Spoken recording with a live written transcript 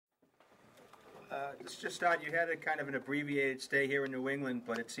just thought you had a kind of an abbreviated stay here in New England,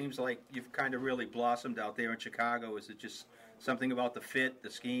 but it seems like you've kind of really blossomed out there in Chicago. Is it just something about the fit, the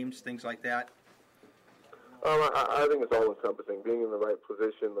schemes, things like that? I think it's all encompassing. Being in the right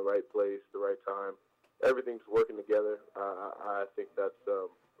position, the right place, the right time, everything's working together. I think that's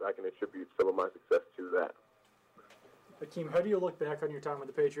I can attribute some of my success to that. Hakeem, how do you look back on your time with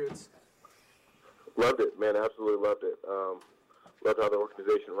the Patriots? Loved it, man. Absolutely loved it. Loved how the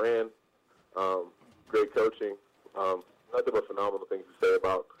organization ran. Great coaching. Nothing but phenomenal things to say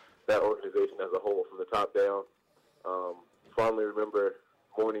about that organization as a whole, from the top down. Fondly remember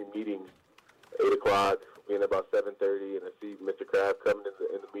morning meeting, 8 o'clock, being about 7:30, and I see Mr. Kraft coming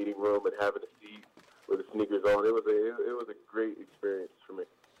in the meeting room and having a seat with the sneakers on. It was a great experience for me.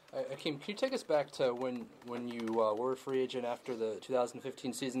 Hakeem, can you take us back to when you were a free agent after the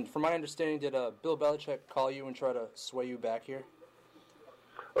 2015 season? From my understanding, did Bill Belichick call you and try to sway you back here?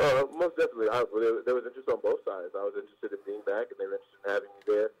 Most definitely. There was interest on both sides. I was interested in being back, and they were interested in having me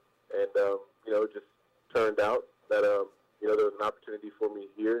there. And, it just turned out that, there was an opportunity for me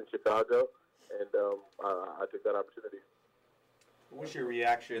here in Chicago, and I took that opportunity. What was your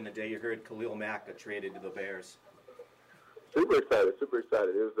reaction the day you heard Khalil Mack got traded to the Bears? Super excited.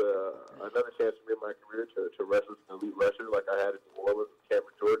 It was another chance for me in my career to rush with an elite rusher like I had in New Orleans with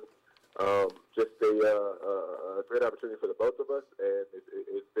Cameron Jordan. Just a great opportunity for the both of us, and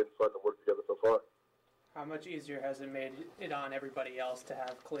it's been fun to work together so far. How much easier has it made it on everybody else to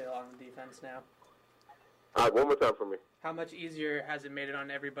have Khalil on the defense now? One more time for me. How much easier has it made it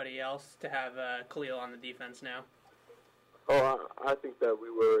on everybody else to have Khalil on the defense now? Oh, I think that we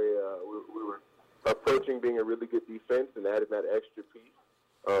were approaching being a really good defense, and adding that extra piece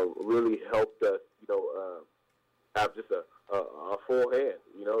really helped us, have just a full hand.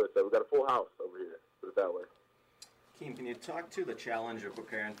 We've got a full house over here, put it that way. Keem, can you talk to the challenge of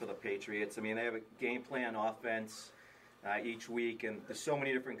preparing for the Patriots? I mean, they have a game plan offense each week, and there's so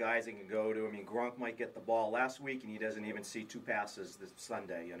many different guys they can go to. I mean, Gronk might get the ball last week, and he doesn't even see 2 passes this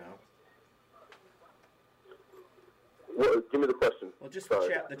Sunday, Well, give me the question. Well, just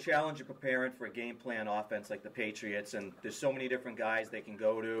the challenge of preparing for a game plan offense like the Patriots, and there's so many different guys they can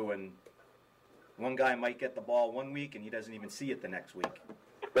go to, and one guy might get the ball one week, and he doesn't even see it the next week.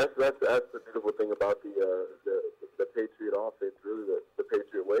 That's the beautiful thing about the Patriot offense, really the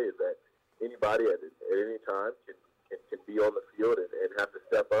Patriot way, is that anybody at any time can be on the field and have to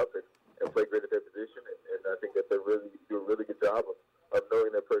step up and play great at their position. And I think that they really do a really good job of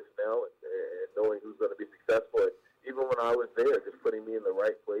knowing their personnel and knowing who's going to be successful. And even when I was there, just putting me in the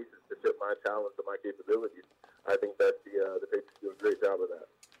right places to fit my talents and my capabilities, I think that the Patriots do a great job of that.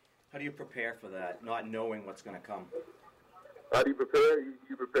 How do you prepare for that, not knowing what's going to come? How do you prepare?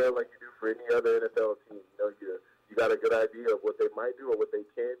 You prepare like you do for any other NFL team. You got a good idea of what they might do or what they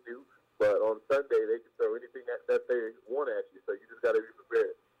can do, but on Sunday they can throw anything that they want at you, so you just got to be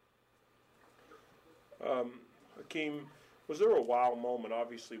prepared. Hakeem, was there a wow moment?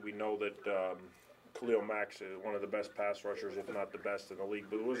 Obviously, we know that Khalil Mack is one of the best pass rushers, if not the best in the league,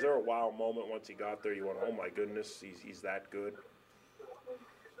 but was there a wow moment once he got there? You went, oh my goodness, he's that good?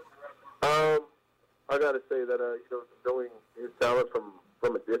 I got to say that, knowing his talent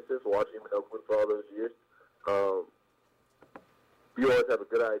from a distance, watching him in Oakland for all those years, you always have a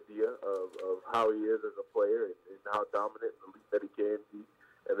good idea of how he is as a player and how dominant and elite that he can be.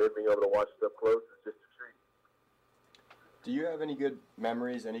 And then being able to watch it up close is just a treat. Do you have any good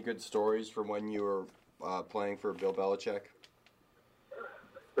memories, any good stories from when you were playing for Bill Belichick?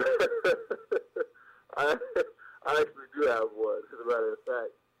 I actually do have one, as a matter of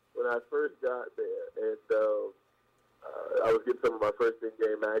fact. When I first got there, and I was getting some of my first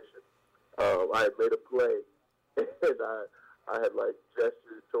in-game action, I had made a play, and I had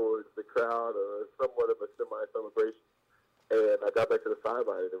gestured towards the crowd, somewhat of a semi-celebration, and I got back to the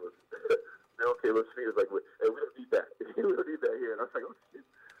sideline, and it was Bill came up to me and was like, "Hey, we don't need that. We don't need that here." And I was like, "Oh shit."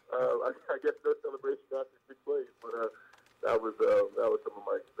 I guess no celebration after 6 plays, but that was some of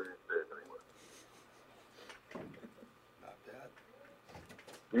my experience there anyway. Not bad.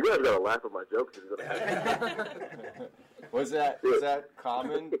 You guys gotta laugh at my jokes. Was that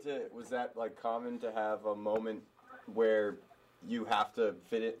common to have a moment where you have to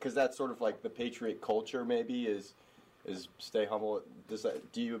fit it? Because that's sort of like the Patriot culture. Maybe is stay humble.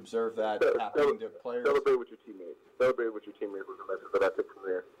 Do you observe that happening to players? Celebrate with your teammates. Celebrate with your teammates was the message that I took from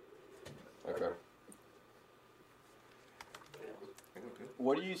there. Okay.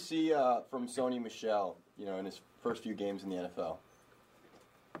 What do you see from Sony Michel? In his first few games in the NFL.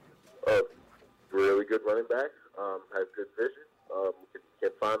 Really good running back. Has good vision.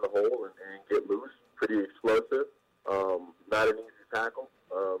 Can find the hole and get loose. Pretty explosive. Not an easy tackle.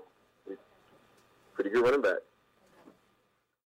 good running back.